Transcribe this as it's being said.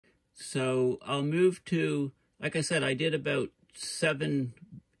So I'll move to, like I said, I did about 7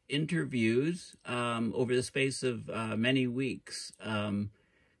 interviews over the space of many weeks,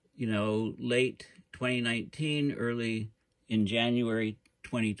 late 2019, early in January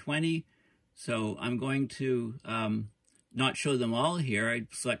 2020. So I'm going to not show them all here. I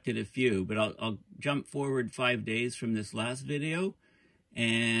selected a few, but I'll jump forward 5 days from this last video,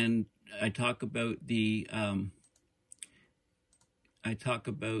 and I talk about the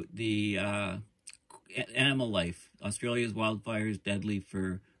animal life. Australia's wildfires deadly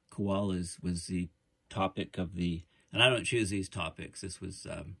for koalas was the topic of the, and I don't choose these topics. This was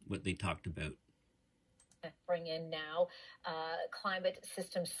what they talked about. Bring in now climate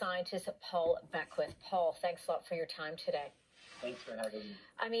system scientist Paul Beckwith. Paul, thanks a lot for your time today. Thanks for having me.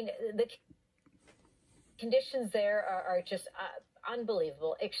 I mean, the conditions there are just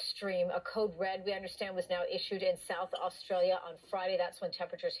unbelievable, extreme. A code red, we understand, was now issued in South Australia on Friday. That's when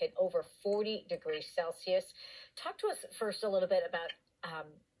temperatures hit over 40 degrees Celsius. Talk to us first a little bit about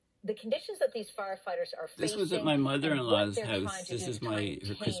the conditions that these firefighters are facing. This was at my mother-in-law's house. This is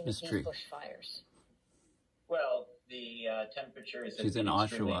her Christmas tree. Bushfires. Well, the temperatures have She's in been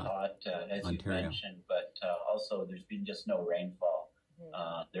extremely Oshawa, hot, as Ontario. you mentioned, but also there's been just no rainfall.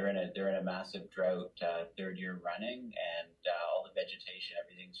 They're in a massive drought, 3rd year running, and all the vegetation,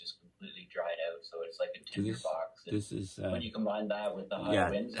 everything's just completely dried out. So it's like a tinder box. This is when you combine that with the high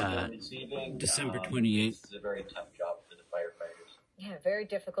winds that they're receiving, December 28th. This is a very tough job for the firefighters. Yeah, very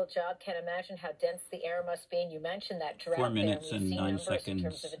difficult job. Can't imagine how dense the air must be. And you mentioned that drought 4 minutes there. and 9 seconds. In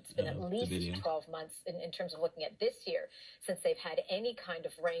terms of it's been at least 12 months in terms of looking at this year since they've had any kind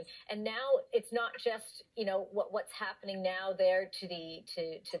of rain. And now it's not just what's happening now there to the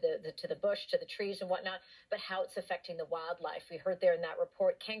bush, to the trees and whatnot, but how it's affecting the wildlife. We heard there in that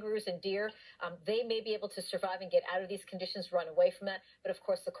report, kangaroos and deer, they may be able to survive and get out of these conditions, run away from that. But of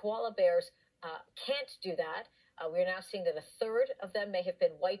course, the koala bears can't do that. We're now seeing that 1/3 of them may have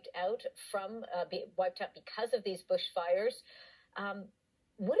been wiped out because of these bushfires.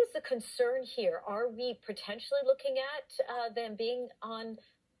 What is the concern here? Are we potentially looking at them being on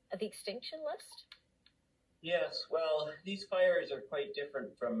the extinction list? Yes, well, these fires are quite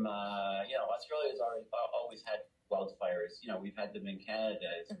different from, Australia's always had wildfires. We've had them in Canada,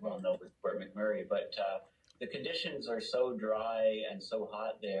 as well known as Fort McMurray, but the conditions are so dry and so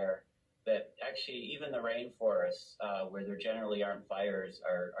hot there that actually even the rainforests, where there generally aren't fires,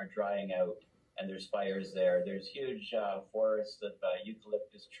 are drying out, and there's fires there. There's huge forests of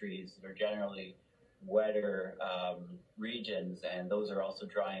eucalyptus trees that are generally wetter regions, and those are also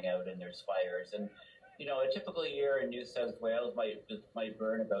drying out, and there's fires. And a typical year in New South Wales might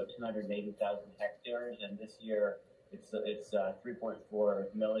burn about 280,000 hectares, and this year it's 3.4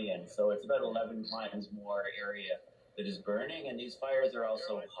 million. So it's about 11 times more area that is burning, and these fires are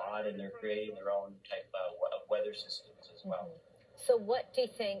also hot, and they're creating their own type of weather systems as well. So what do you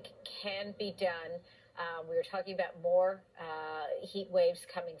think can be done? We were talking about more heat waves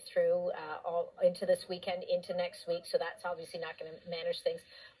coming through all into this weekend, into next week, so that's obviously not going to manage things.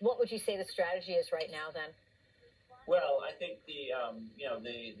 What would you say the strategy is right now then? Well, I think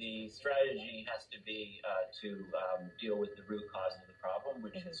the strategy has to be to deal with the root cause of the problem,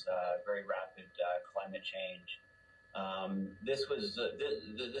 which is very rapid climate change. This was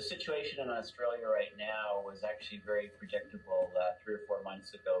the situation in Australia right now was actually very predictable 3 or 4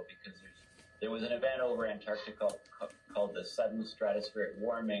 months ago, because there was an event over Antarctica called the Sudden Stratospheric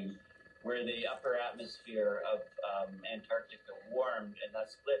Warming, where the upper atmosphere of Antarctica warmed, and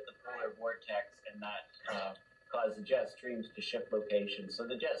that split the polar vortex, and that caused the jet streams to shift locations. So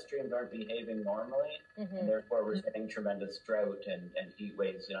the jet streams aren't behaving normally, and therefore we're getting tremendous drought and heat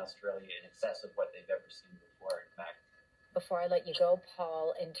waves in Australia in excess of what they've ever seen before, in fact. Before I let you go,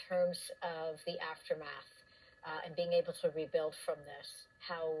 Paul, in terms of the aftermath and being able to rebuild from this,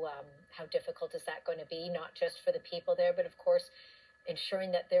 how difficult is that going to be, not just for the people there, but of course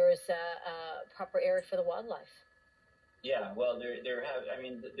ensuring that there is a proper area for the wildlife? Yeah, well,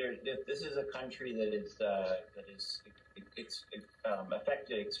 this is a country that is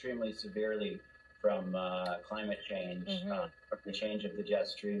affected extremely severely from climate change, from the change of the jet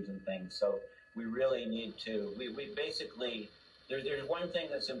streams and things. So we really need to. We basically there's one thing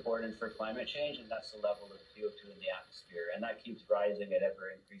that's important for climate change, and that's the level of CO2 in the atmosphere, and that keeps rising at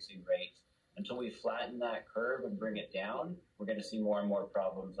ever increasing rates. Until we flatten that curve and bring it down, we're going to see more and more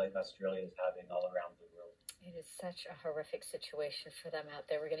problems like Australia is having all around the world. It is such a horrific situation for them out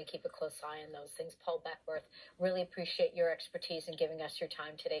there. We're going to keep a close eye on those things. Paul Beckwith, really appreciate your expertise in giving us your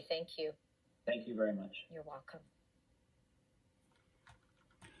time today. Thank you. Thank you very much. You're welcome.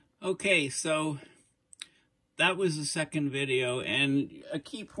 Okay, so that was the second video, and a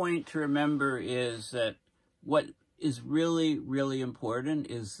key point to remember is that what is really, really important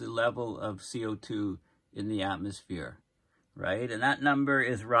is the level of CO2 in the atmosphere, right? And that number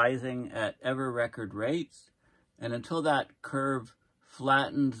is rising at ever record rates, and until that curve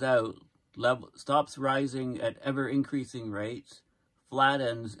flattens out, stops rising at ever increasing rates,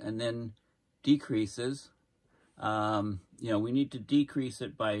 flattens, and then decreases, we need to decrease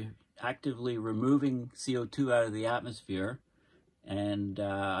it by actively removing CO2 out of the atmosphere. And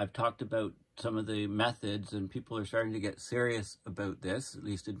I've talked about some of the methods, and people are starting to get serious about this, at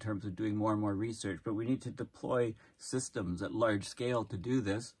least in terms of doing more and more research. But we need to deploy systems at large scale to do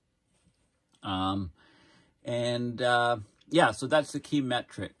this. So that's the key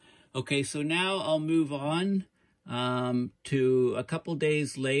metric. Okay, so now I'll move on to a couple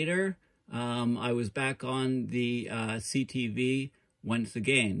days later. I was back on the CTV once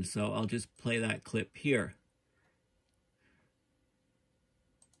again, so I'll just play that clip here.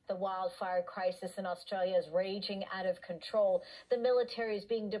 The wildfire crisis in Australia is raging out of control. The military is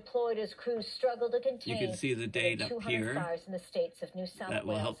being deployed as crews struggle to contain. You can see the date up here. Fires in the states of New South that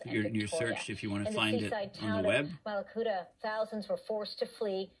will Wales help and your search if you want to find it on the web. Malakuta, thousands were forced to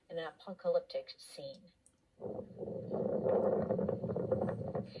flee in an apocalyptic scene.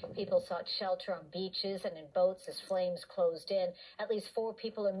 People sought shelter on beaches and in boats as flames closed in. At least 4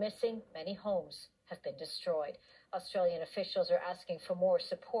 people are missing. Many homes have been destroyed. Australian officials are asking for more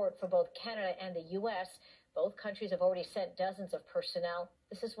support for both Canada and the U.S. Both countries have already sent dozens of personnel.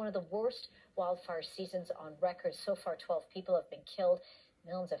 This is one of the worst wildfire seasons on record. So far, 12 people have been killed.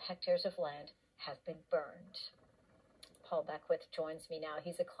 Millions of hectares of land have been burned. Paul Beckwith joins me now.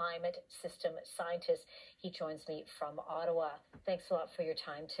 He's a climate system scientist. He joins me from Ottawa. Thanks a lot for your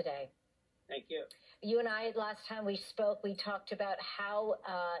time today. Thank you. You and I, last time we spoke, we talked about how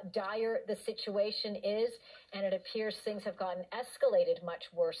dire the situation is, and it appears things have gotten escalated much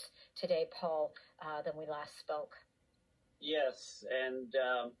worse today, Paul, than we last spoke. Yes, and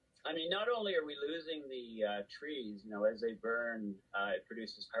not only are we losing the trees, as they burn, it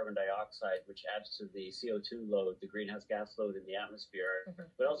produces carbon dioxide, which adds to the CO2 load, the greenhouse gas load in the atmosphere.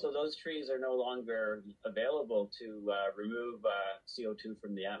 But also those trees are no longer available to remove CO2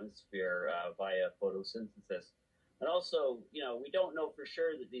 from the atmosphere via photosynthesis. And also, we don't know for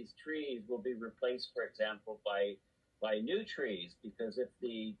sure that these trees will be replaced, for example, by new trees, because if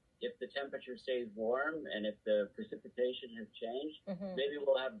the temperature stays warm and if the precipitation has changed, maybe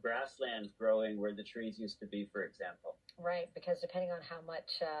we'll have grasslands growing where the trees used to be, for example. Right, because depending on how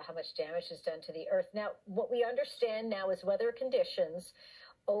much damage is done to the earth. Now, what we understand now is weather conditions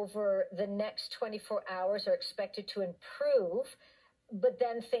over the next 24 hours are expected to improve, but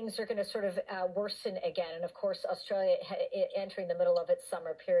then things are going to sort of worsen again. And of course, Australia entering the middle of its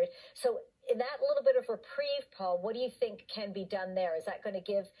summer period. So in that little bit of reprieve, Paul, what do you think can be done there? Is that going to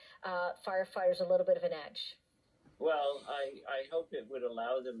give firefighters a little bit of an edge? Well, I hope it would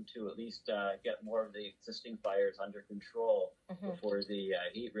allow them to at least get more of the existing fires under control before the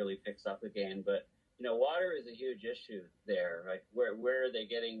heat really picks up again. But, water is a huge issue there, right? Where are they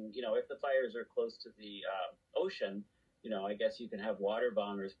getting, if the fires are close to the ocean, I guess you can have water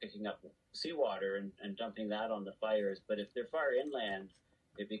bombers picking up seawater and dumping that on the fires. But if they're far inland,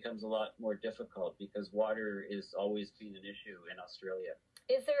 it becomes a lot more difficult because water is always been an issue in Australia.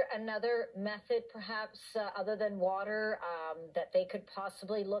 Is there another method, perhaps, other than water, that they could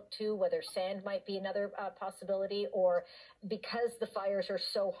possibly look to, whether sand might be another possibility, or because the fires are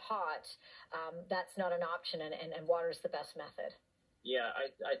so hot, that's not an option and water is the best method? Yeah,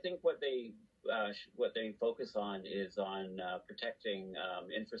 I think what they focus on is on protecting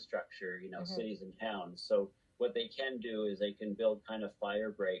infrastructure, cities and towns. So what they can do is they can build kind of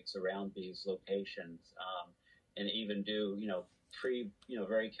fire breaks around these locations, and even do,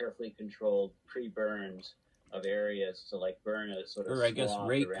 very carefully controlled pre-burns of areas to burn a sort of, or I guess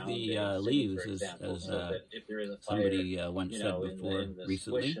rake the leaves, as so if there is a fire, somebody once said before in the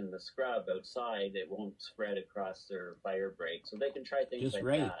recently. Swish and the scrub outside, it won't spread across their fire break. So they can try things just like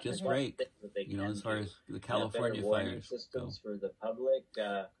rake, that. Just rake. As far as the California fires systems for the public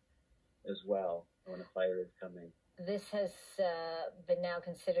as well when a fire is coming. This has been now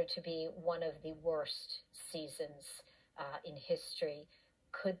considered to be one of the worst seasons in history.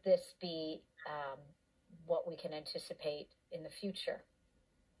 Could this be what we can anticipate in the future?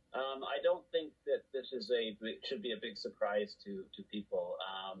 I don't think that this should be a big surprise to people.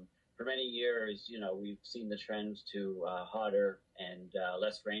 For many years, we've seen the trends to hotter and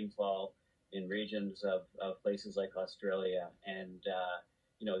less rainfall in regions of places like Australia. And,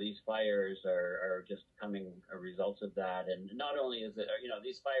 these fires are just coming a result of that. And not only is it,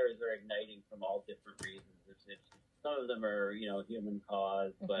 these fires are igniting from all different reasons. Some of them are, human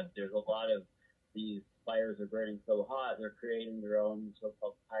caused, but there's a lot of these fires are burning so hot, they're creating their own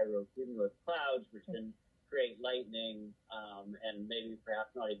so-called pyrocumulus clouds, which then create lightning and maybe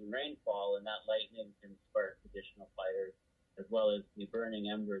perhaps not even rainfall, and that lightning can spark additional fires, as well as the burning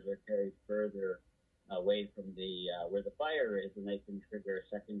embers are carried further away from the where the fire is, and they can trigger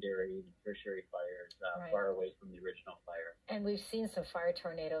secondary and tertiary fires far away from the original fire. And we've seen some fire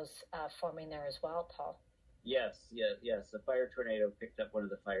tornadoes forming there as well, Paul. Yes. The fire tornado picked up one of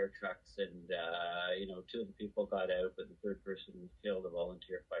the fire trucks, and two of the people got out, but the third person was killed, a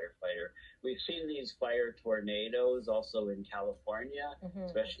volunteer firefighter. We've seen these fire tornadoes also in California,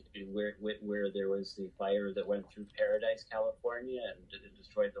 especially where there was the fire that went through Paradise, California, and it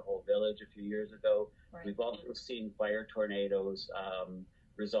destroyed the whole village a few years ago. Right. We've also seen fire tornadoes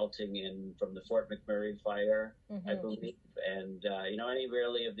resulting from the Fort McMurray fire, I believe. And, any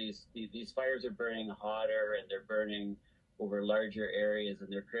really of these fires are burning hotter, and they're burning over larger areas, and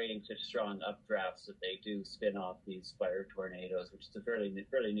they're creating such strong updrafts that they do spin off these fire tornadoes, which is a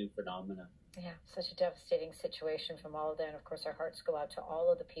fairly new phenomenon. Yeah, such a devastating situation from all of that. And of course, our hearts go out to all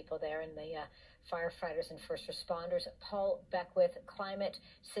of the people there and the firefighters and first responders. Paul Beckwith, climate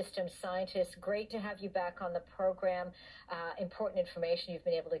systems scientist. Great to have you back on the program. Important information you've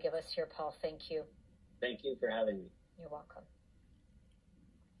been able to give us here, Paul. Thank you. Thank you for having me. You're welcome.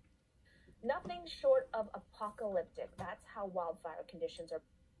 Nothing short of apocalyptic. That's how wildfire conditions are.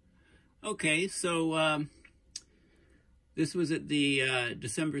 Okay, so this was at the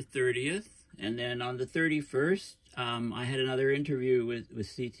December 30th, and then on the 31st, I had another interview with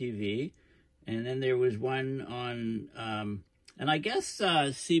CTV, and then there was one on, and I guess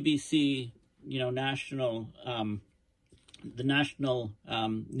CBC, national, the national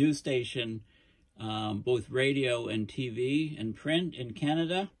news station, both radio and TV and print in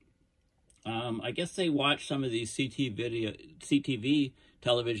Canada. I guess they watch some of these CTV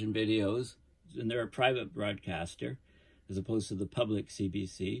television videos, and they're a private broadcaster as opposed to the public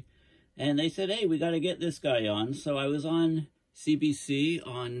CBC. And they said, hey, we got to get this guy on. So I was on CBC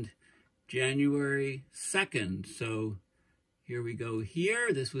on January 2nd. So here we go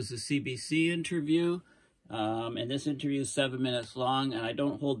here. This was a CBC interview. And this interview is 7 minutes long, and I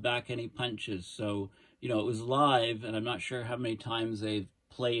don't hold back any punches. So, it was live, and I'm not sure how many times they've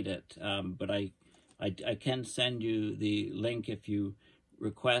played it, but I can send you the link if you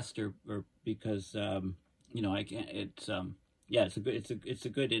request, or because I can't. It's it's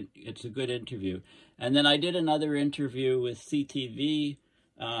a good interview. And then I did another interview with CTV.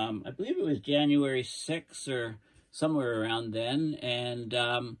 I believe it was January 6th or somewhere around then,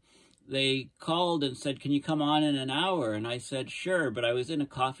 and they called and said, can you come on in an hour? And I said, sure, but I was in a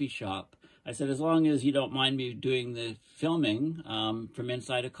coffee shop. I said, as long as you don't mind me doing the filming from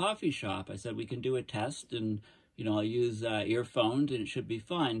inside a coffee shop. I said, we can do a test, and, I'll use earphones, and it should be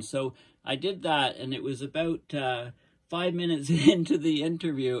fine. So I did that, and it was about 5 minutes into the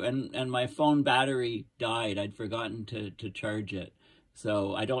interview, and my phone battery died. I'd forgotten to charge it.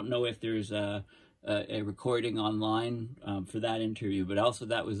 So I don't know if there's a recording online for that interview, but also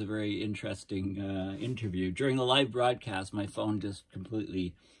that was a very interesting interview. During the live broadcast, my phone just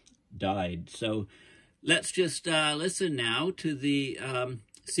completely died. So let's just listen now to the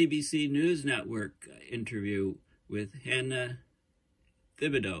CBC News Network interview with Hannah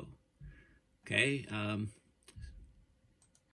Thibodeau. Okay,